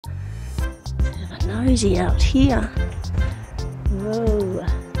Have a nosy out here. Whoa,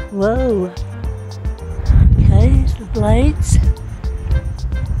 whoa. Okay, the blades.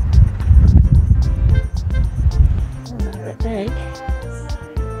 Another bag.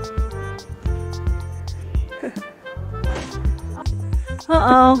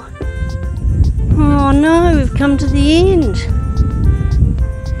 Uh-oh. Oh no, we've come to the end.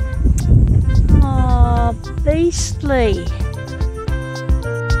 Oh, beastly.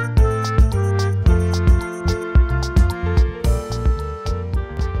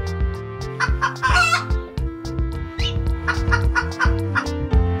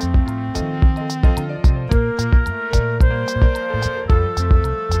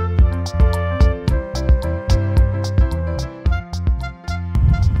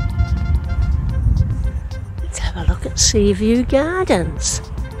 Seaview Gardens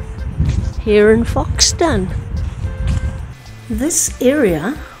here in Foxton. This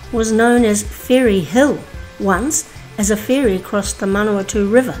area was known as Ferry Hill once, as a ferry crossed the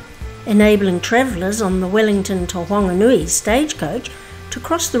Manawatu River, enabling travellers on the Wellington to Whanganui stagecoach to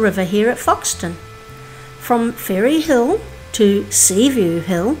cross the river here at Foxton. From Ferry Hill to Seaview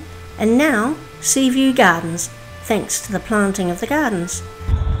Hill, and now Seaview Gardens, thanks to the planting of the gardens.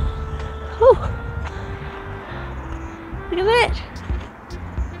 Whew. Look at that!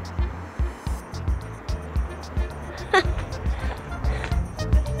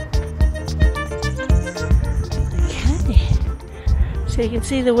 Okay, so you can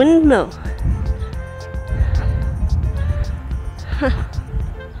see the windmill.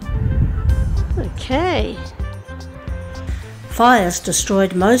 Okay. Fires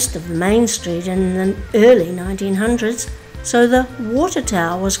destroyed most of the main street in the early 1900s, so the water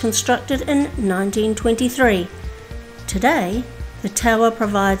tower was constructed in 1923. Today, the tower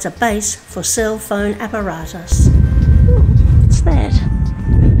provides a base for cell phone apparatus. What's that?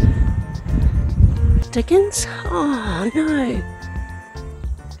 Dickens? Oh no!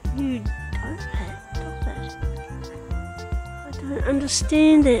 You don't stop that. I don't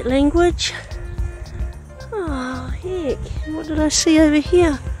understand that language. Oh heck, what did I see over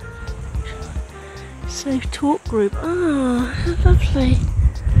here? Safe talk group. Oh, how lovely.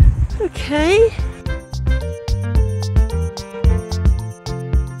 Okay.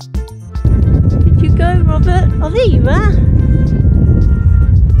 Go, Robert. Oh, there you are.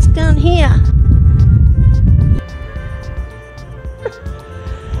 It's down here.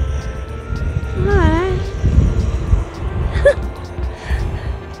 Hi.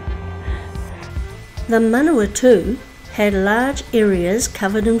 The Manawatu had large areas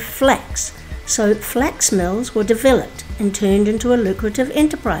covered in flax, so flax mills were developed and turned into a lucrative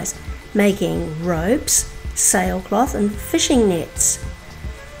enterprise, making ropes, sailcloth and fishing nets.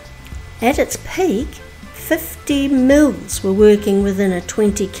 At its peak, 50 mills were working within a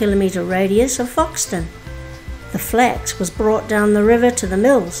 20-kilometre radius of Foxton. The flax was brought down the river to the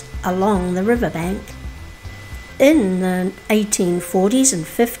mills along the riverbank. In the 1840s and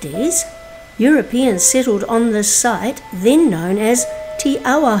 50s, Europeans settled on this site, then known as Te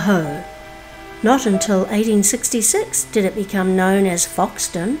Awaho. Not until 1866 did it become known as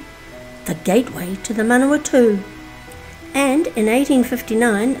Foxton, the gateway to the Manawatu. And in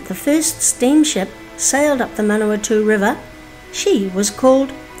 1859, the first steamship sailed up the Manawatu River. She was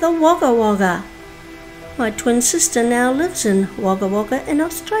called the Wagga Wagga. My twin sister now lives in Wagga Wagga in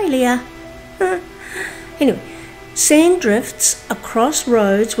Australia. Anyway, sand drifts across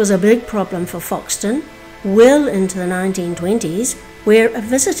roads was a big problem for Foxton well into the 1920s, where a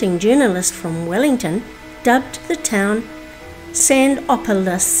visiting journalist from Wellington dubbed the town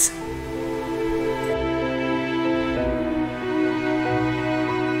Sandopolis.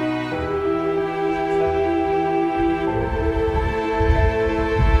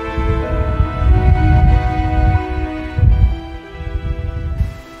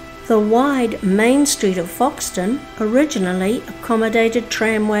 The wide main street of Foxton originally accommodated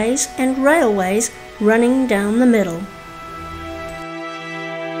tramways and railways running down the middle.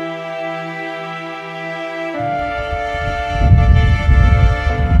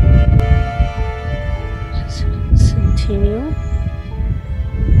 Centennial.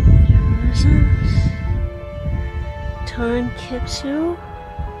 Time capsule.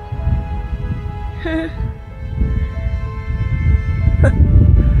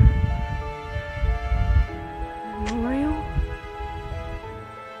 Memorial.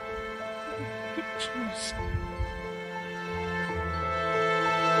 Pictures.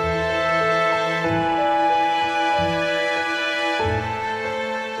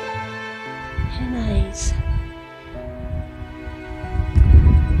 Pennies.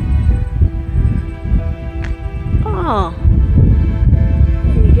 Oh,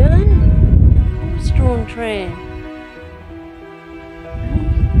 there you go. pram.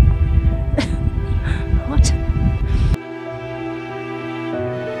 What?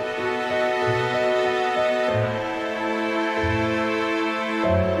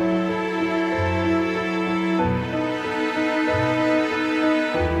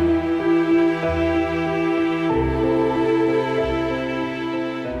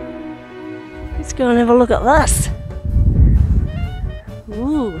 Let's go and have a look at this.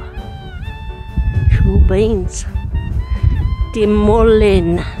 Ooh, cool beans. De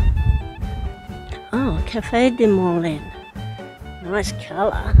Molen. Oh, Cafe de Molen. Nice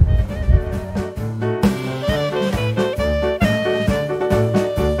colour.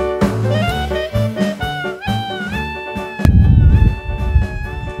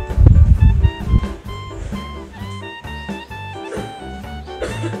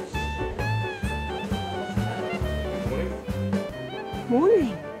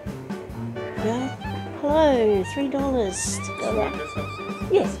 Morning. Hello, $3 to go up.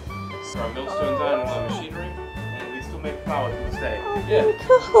 Yes. Our millstones on all our machinery, and we still make flour to this day. Oh, very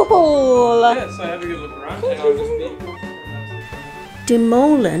cool. Yeah, so have a good look around. Hang on, just be. De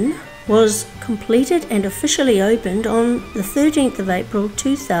Molen was completed and officially opened on the 13th of April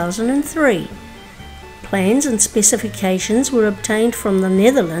 2003. Plans and specifications were obtained from the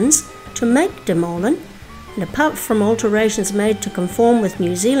Netherlands to make De Molen, and apart from alterations made to conform with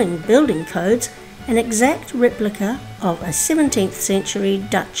New Zealand building codes, an exact replica of a 17th century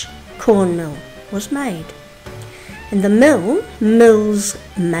Dutch corn mill was made. And the mill mills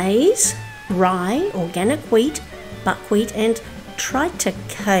maize, rye, organic wheat, buckwheat and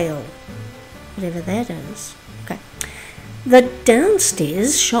triticale, whatever that is. Okay. The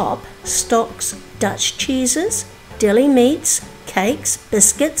downstairs shop stocks Dutch cheeses, deli meats, cakes,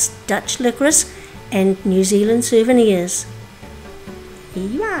 biscuits, Dutch licorice and New Zealand souvenirs. Here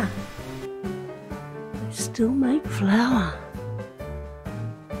you are. They still make flour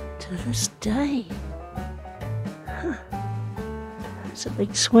to this day. Huh. That's a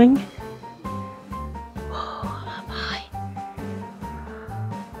big swing. Whoa, up high.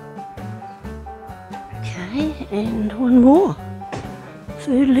 Okay, and one more.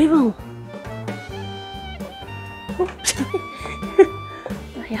 Third level. Oops.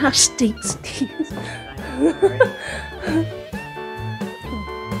 They are steep stairs.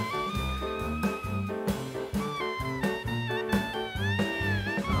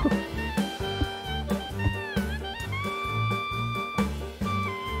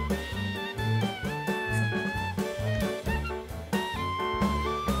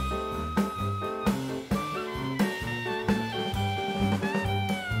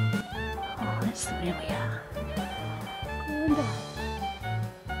 That's where we are. Good.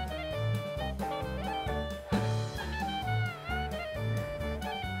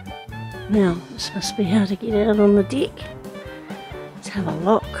 Now, this must be how to get out on the deck. Let's have a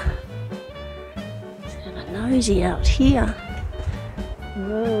look. Let's have a nosy out here.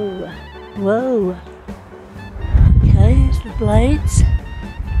 Whoa, whoa. Okay, there's the blades.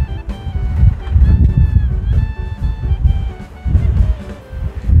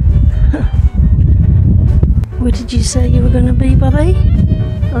 Where did you say you were going to be, Bobby?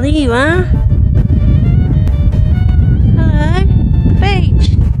 Oh, there you are. Hello,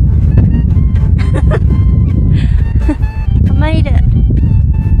 beach. I made it.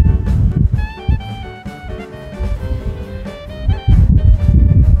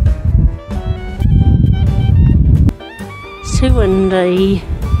 It's too windy.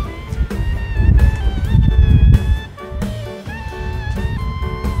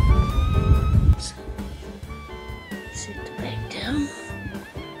 Set the bag down.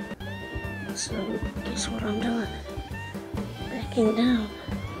 So guess what I'm doing? Backing down.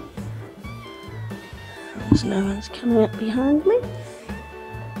 There's no one's coming up behind me.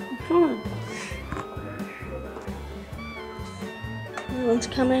 Come on. No one's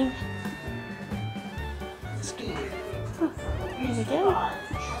coming. Oh, there we go. Oh,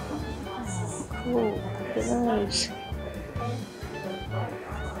 cool. Look at those. I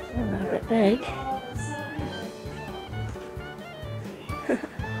don't know that big.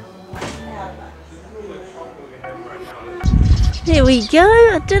 There we go.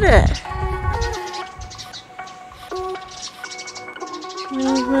 I did it.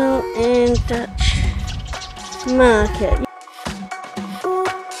 Windmill and Dutch market.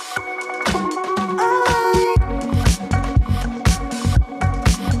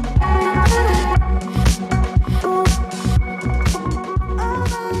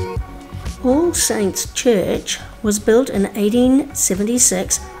 All Saints Church was built in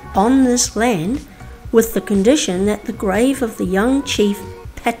 1876 on this land with the condition that the grave of the young chief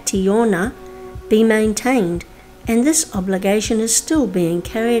Pationa be maintained, and this obligation is still being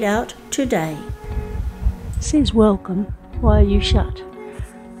carried out today. It says welcome, why are you shut?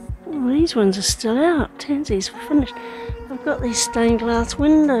 Oh, these ones are still out. Tansy's finished. I've got these stained glass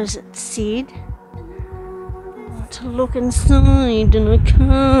windows, it said, to look inside, and I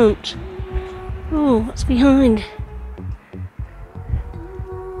can't. Oh, what's behind?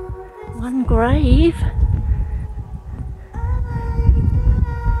 One grave.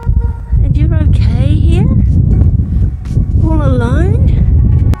 And you're okay here? All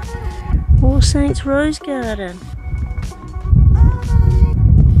alone? All Saints Rose Garden.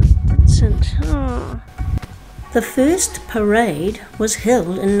 Vincent, oh. The first parade was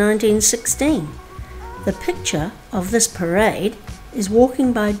held in 1916. The picture of this parade is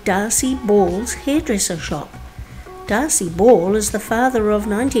walking by Darcy Ball's hairdresser shop. Darcy Ball is the father of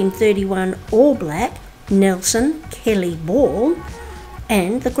 1931 All Black Nelson Kelly Ball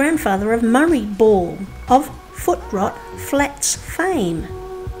and the grandfather of Murray Ball of Footrot Flats fame.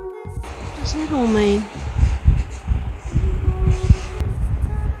 What does that all mean?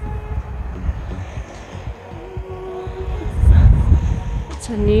 It's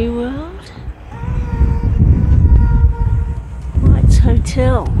a new world. White's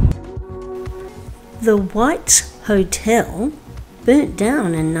Hotel. The White's Hotel burnt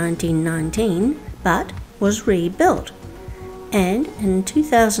down in 1919 but was rebuilt, and in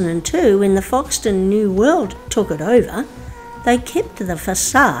 2002 when the Foxton New World took it over, they kept the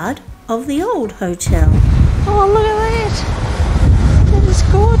facade of the old hotel. Oh, look at that! That is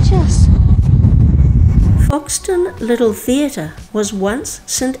gorgeous! Foxton Little Theatre was once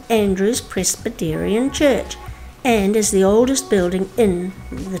St Andrew's Presbyterian Church and is the oldest building in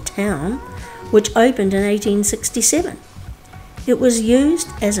the town, which opened in 1867. It was used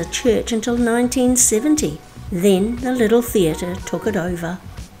as a church until 1970. Then the Little Theatre took it over.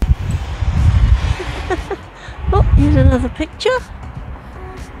 Oh, here's another picture.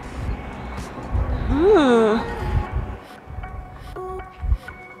 Ah.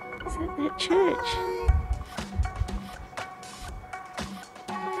 Is that church?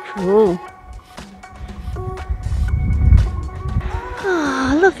 Cool.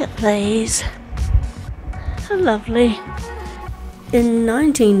 Ah, look at these. How lovely. In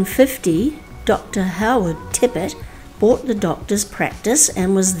 1950, Dr. Howard Tippett bought the doctor's practice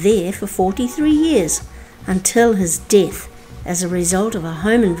and was there for 43 years until his death as a result of a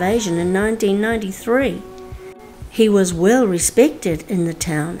home invasion in 1993. He was well respected in the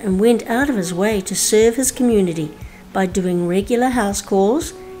town and went out of his way to serve his community by doing regular house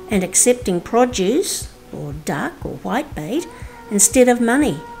calls and accepting produce, or duck or whitebait, instead of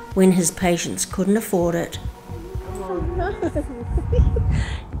money when his patients couldn't afford it. Oh no!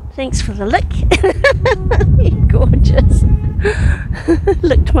 Thanks for the lick. You're gorgeous.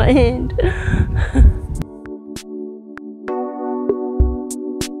 Licked my hand.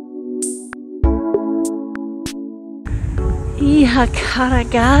 Ihakara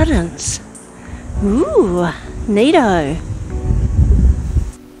Gardens. Ooh, neato.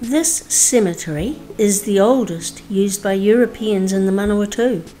 This cemetery is the oldest used by Europeans in the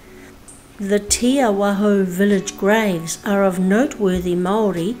Manawatu. The Tiawaho village graves are of noteworthy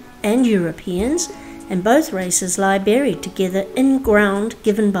Maori and Europeans, and both races lie buried together in ground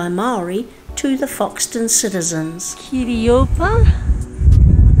given by Maori to the Foxton citizens. Kiriopa?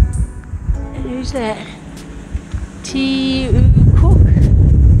 Who's that? Cook.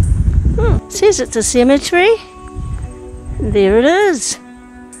 It says it's a cemetery. There it is.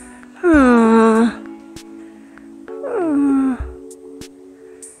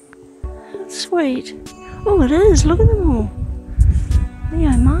 Sweet. Oh, it is. Look at them all.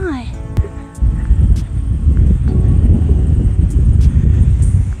 Oh my.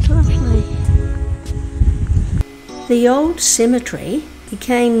 It's lovely. The old cemetery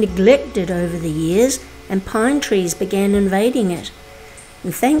became neglected over the years and pine trees began invading it.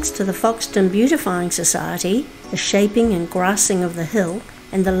 And thanks to the Foxton Beautifying Society, the shaping and grassing of the hill,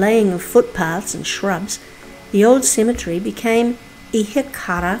 and the laying of footpaths and shrubs, the old cemetery became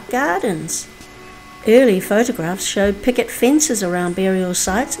Ihakara Gardens. Early photographs showed picket fences around burial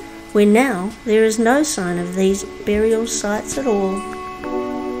sites, where now there is no sign of these burial sites at all.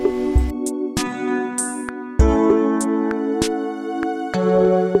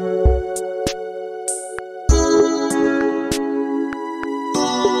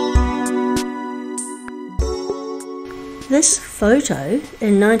 This photo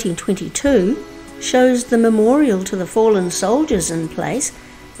in 1922 shows the memorial to the fallen soldiers in place,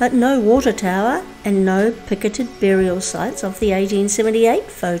 but no water tower and no picketed burial sites of the 1878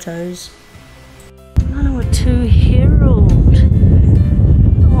 photos. Manawatu Herald.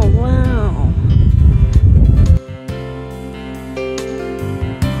 Oh wow.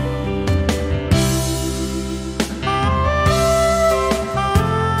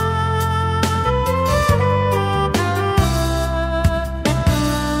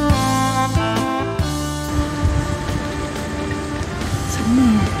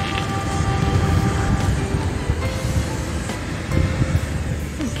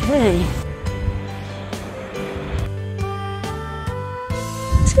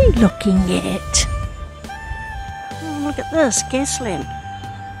 What's he looking at? Oh, look at this gas lamp.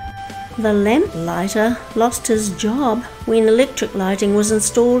 The lamp lighter lost his job when electric lighting was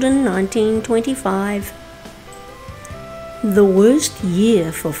installed in 1925. The worst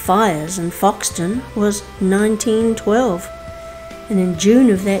year for fires in Foxton was 1912, and in June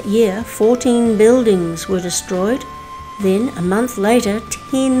of that year 14 buildings were destroyed. Then a month later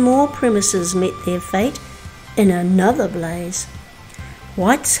 10 more premises met their fate in another blaze.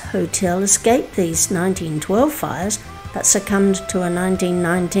 White's Hotel escaped these 1912 fires but succumbed to a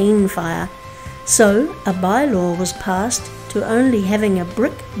 1919 fire, so a bylaw was passed to only having a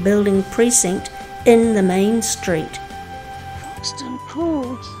brick building precinct in the main street. Foxton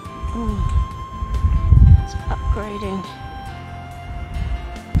Pools. It's upgrading.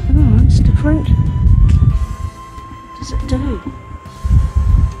 Oh, it's different. What does it do?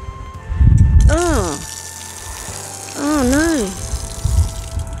 Oh no.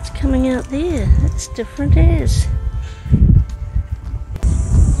 It's coming out there. That's different as.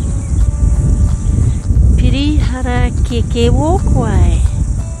 Harakeke walkway.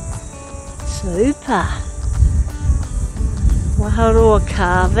 Super. Waharoa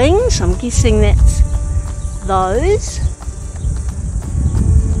carvings. I'm guessing that's those.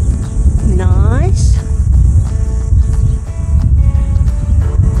 Nice.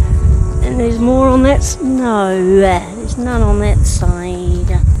 And there's more on that. No, there's none on that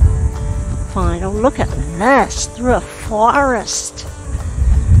side. Fine. Oh, look at this through a forest.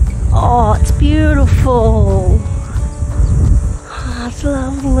 Oh, it's beautiful. Oh, it's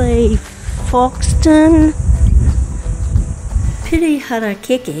lovely. Foxton.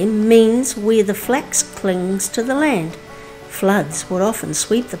 Piriharakeke means where the flax clings to the land. Floods would often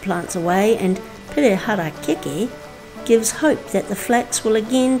sweep the plants away, and Piriharakeke gives hope that the flax will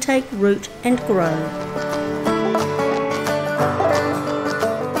again take root and grow.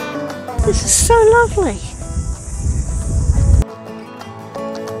 This is so lovely.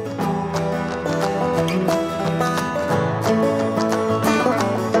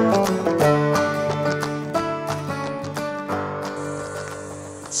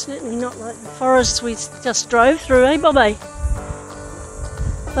 Certainly not like the forests we just drove through, eh, Bobby?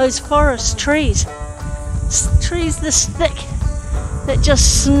 Those forest trees. Trees this thick that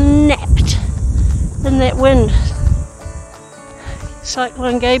just snapped in that wind.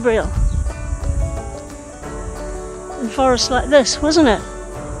 Cyclone Gabriel. In forests like this, wasn't it?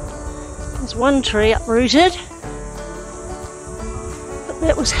 There's one tree uprooted, but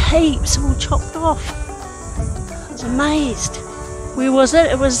that was heaps all chopped off. I was amazed. Where was it?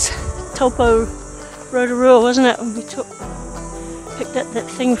 It was Taupo Rotorua, wasn't it? When we picked up that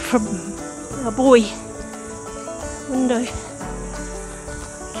thing from our boy window.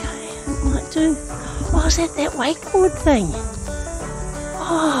 Okay, it might do. Oh, is that wakeboard thing?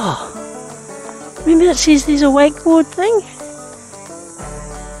 Oh, remember it says there's a wakeboard thing?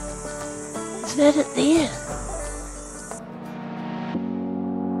 Is that it there?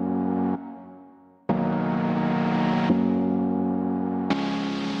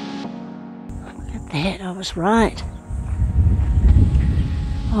 That, I was right.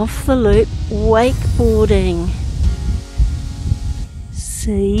 Off the loop, wakeboarding.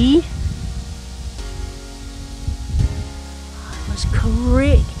 See? I was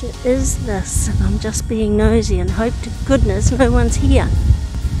correct, it is this, and I'm just being nosy and hope to goodness no one's here.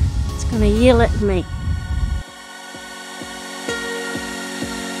 It's going to yell at me.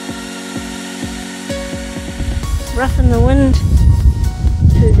 Rough in the wind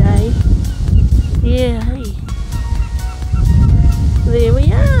today. Yeah, hey. There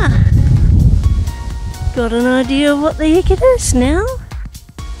we are. Got an idea of what the heck it is now.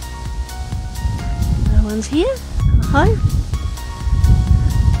 No one's here. Hi.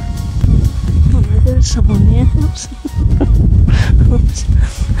 Oh no, there's someone there. Oops. Oops.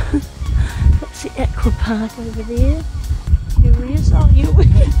 That's the aqua park over there. Here he is. Oh, you.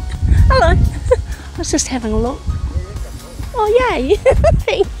 Hello. I was just having a look. Oh, yay.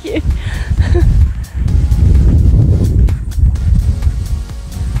 Thank you.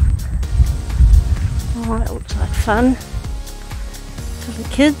 Oh, that looks like fun for the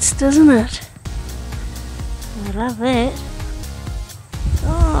kids, doesn't it? I love that.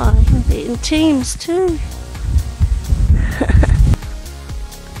 Oh, you can be in teams too.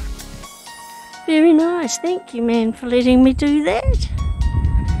 Very nice, thank you man for letting me do that.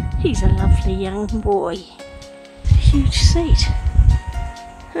 He's a lovely young boy. It's a huge seat.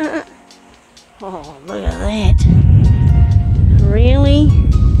 Oh, look at that. Really?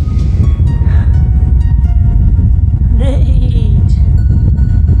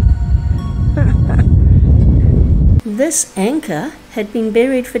 This anchor had been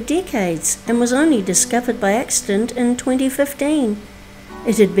buried for decades and was only discovered by accident in 2015.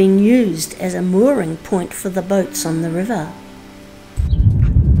 It had been used as a mooring point for the boats on the river.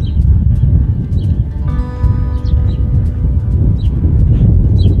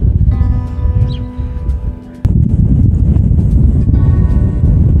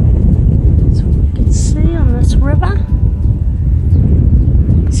 That's what we can see on this river.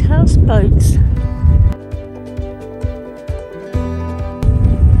 These houseboats.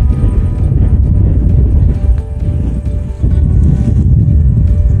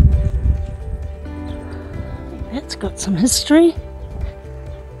 That's got some history.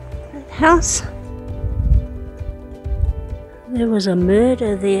 That house. There was a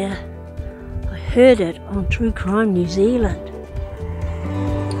murder there. I heard it on True Crime New Zealand.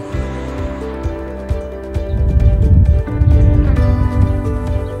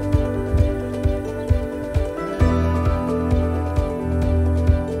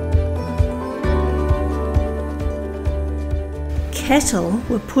 Cattle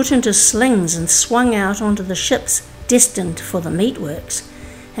were put into slings and swung out onto the ships destined for the meatworks,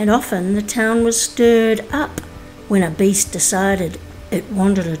 and often the town was stirred up when a beast decided it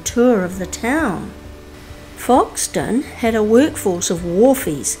wanted a tour of the town. Foxton had a workforce of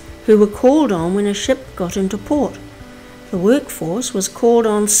wharfies who were called on when a ship got into port. The workforce was called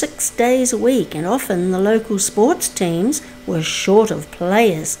on 6 days a week, and often the local sports teams were short of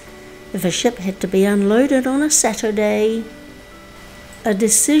players if a ship had to be unloaded on a Saturday. A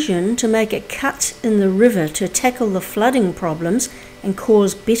decision to make a cut in the river to tackle the flooding problems and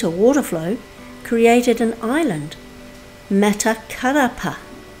cause better water flow created an island, Matakarapa.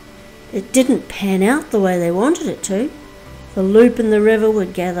 It didn't pan out the way they wanted it to. The loop in the river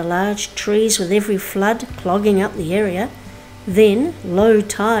would gather large trees with every flood clogging up the area. Then low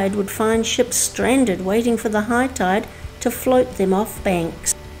tide would find ships stranded waiting for the high tide to float them off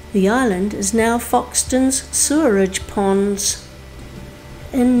banks. The island is now Foxton's sewerage ponds.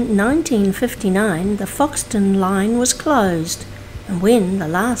 In 1959, the Foxton line was closed, and when the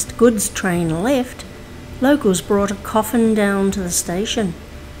last goods train left, locals brought a coffin down to the station,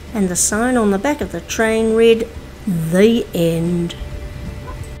 and the sign on the back of the train read, "The End."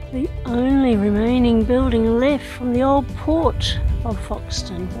 The only remaining building left from the old port of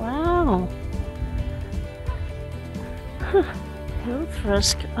Foxton. Wow. Health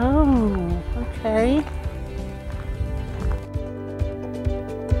risk. Oh, okay.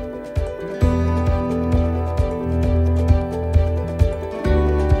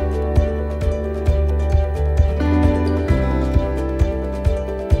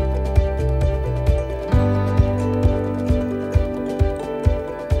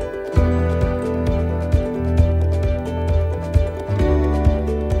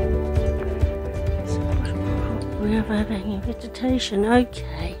 Vegetation,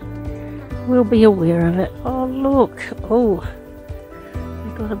 okay, we'll be aware of it. Oh look, oh,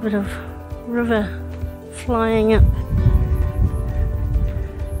 we've got a bit of river flying up.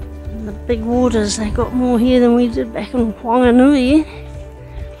 And the big waters, they got more here than we did back in Whanganui,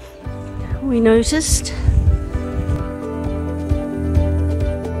 we noticed.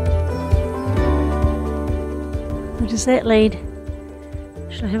 Where does that lead?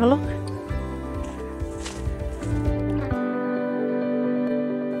 Should I have a look?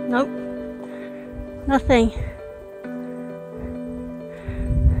 Nope, nothing.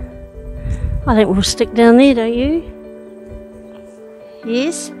 I think we'll stick down there, don't you?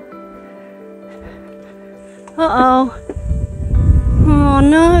 Yes? Uh-oh. Oh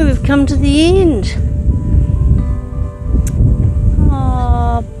no, we've come to the end.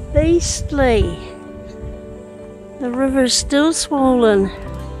 Oh, beastly. The river's still swollen.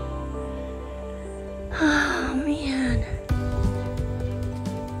 Oh man.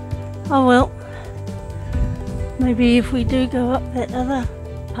 Oh well, maybe if we do go up that other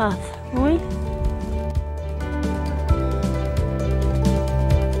path, will we?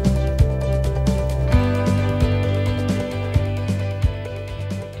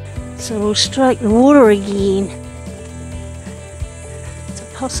 So we'll strike the water again. It's a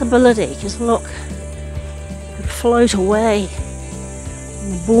possibility, because look, it could float away on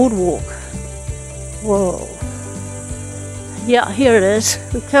the boardwalk. Whoa. Yeah, here it is.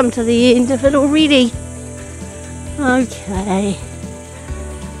 We've come to the end of it already. Okay.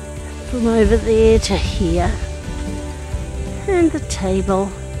 From over there to here. And the table.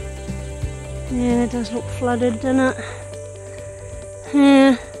 Yeah, it does look flooded, doesn't it?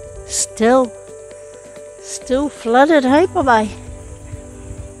 Yeah, still flooded, hey, bye-bye.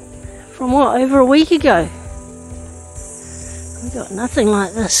 From what, over a week ago? We got nothing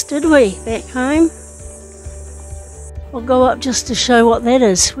like this, did we, back home? I'll go up just to show what that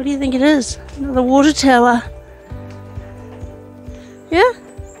is. What do you think it is? Another water tower. Yeah?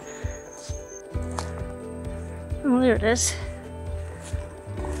 Oh, there it is.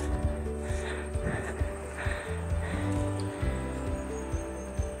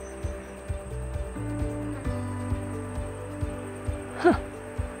 Huh.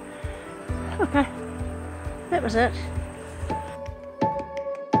 Okay. That was it.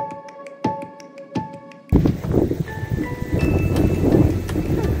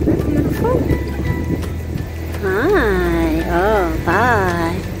 Beautiful. Hi. Oh,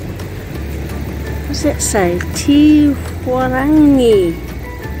 bye. What's that say? Tiwarangi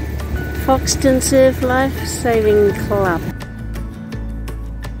Foxton Surf Life Saving Club.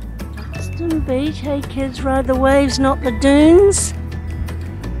 Foxton Beach. Hey kids, ride the waves, not the dunes.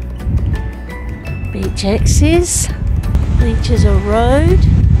 Beach access. Beach is a road.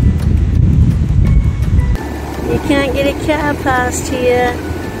 You can't get a car past here.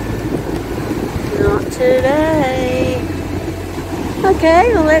 Not today.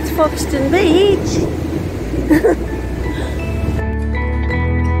 Okay, well that's Foxton Beach.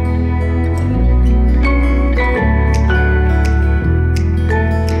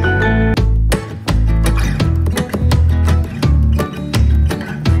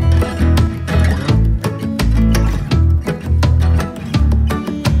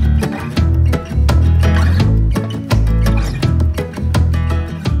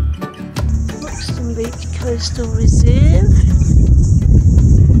 Foxton Beach Coastal Reserve.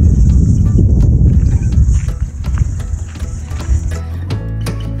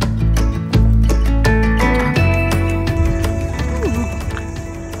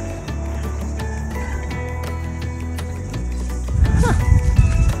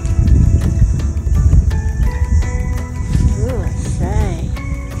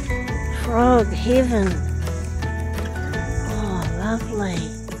 Frog heaven. Oh, lovely.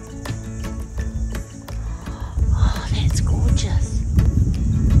 Oh, that's gorgeous.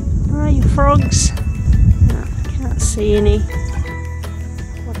 Where are you, frogs? No, I can't see any.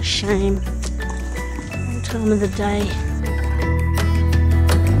 What a shame. Wrong time of the day.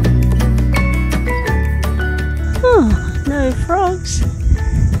 Oh, no frogs.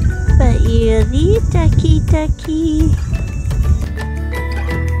 But you're the ducky.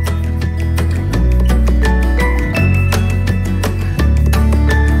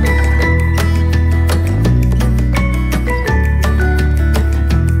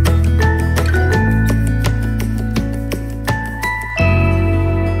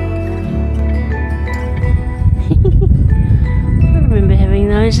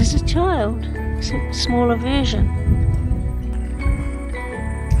 As a child, except a smaller version.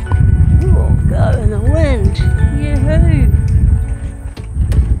 Oh, go in the wind. Yoo-hoo!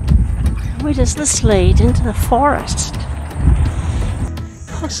 Where does this lead? Into the forest.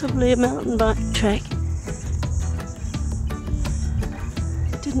 Possibly a mountain bike track.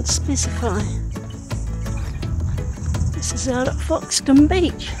 Didn't specify. This is out at Foxton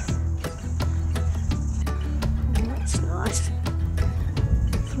Beach. Oh, that's nice.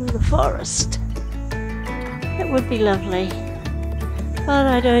 Through the forest. That would be lovely. But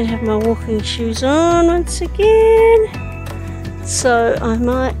I don't have my walking shoes on once again. So I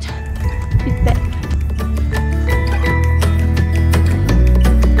might be back.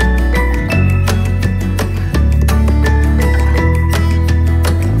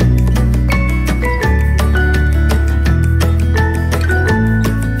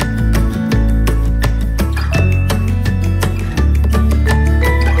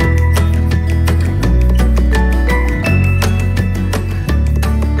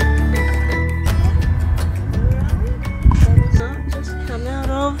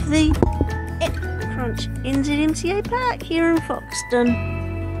 The Crunch NZMCA Park here in Foxton.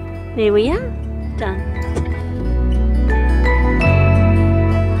 There we are, done.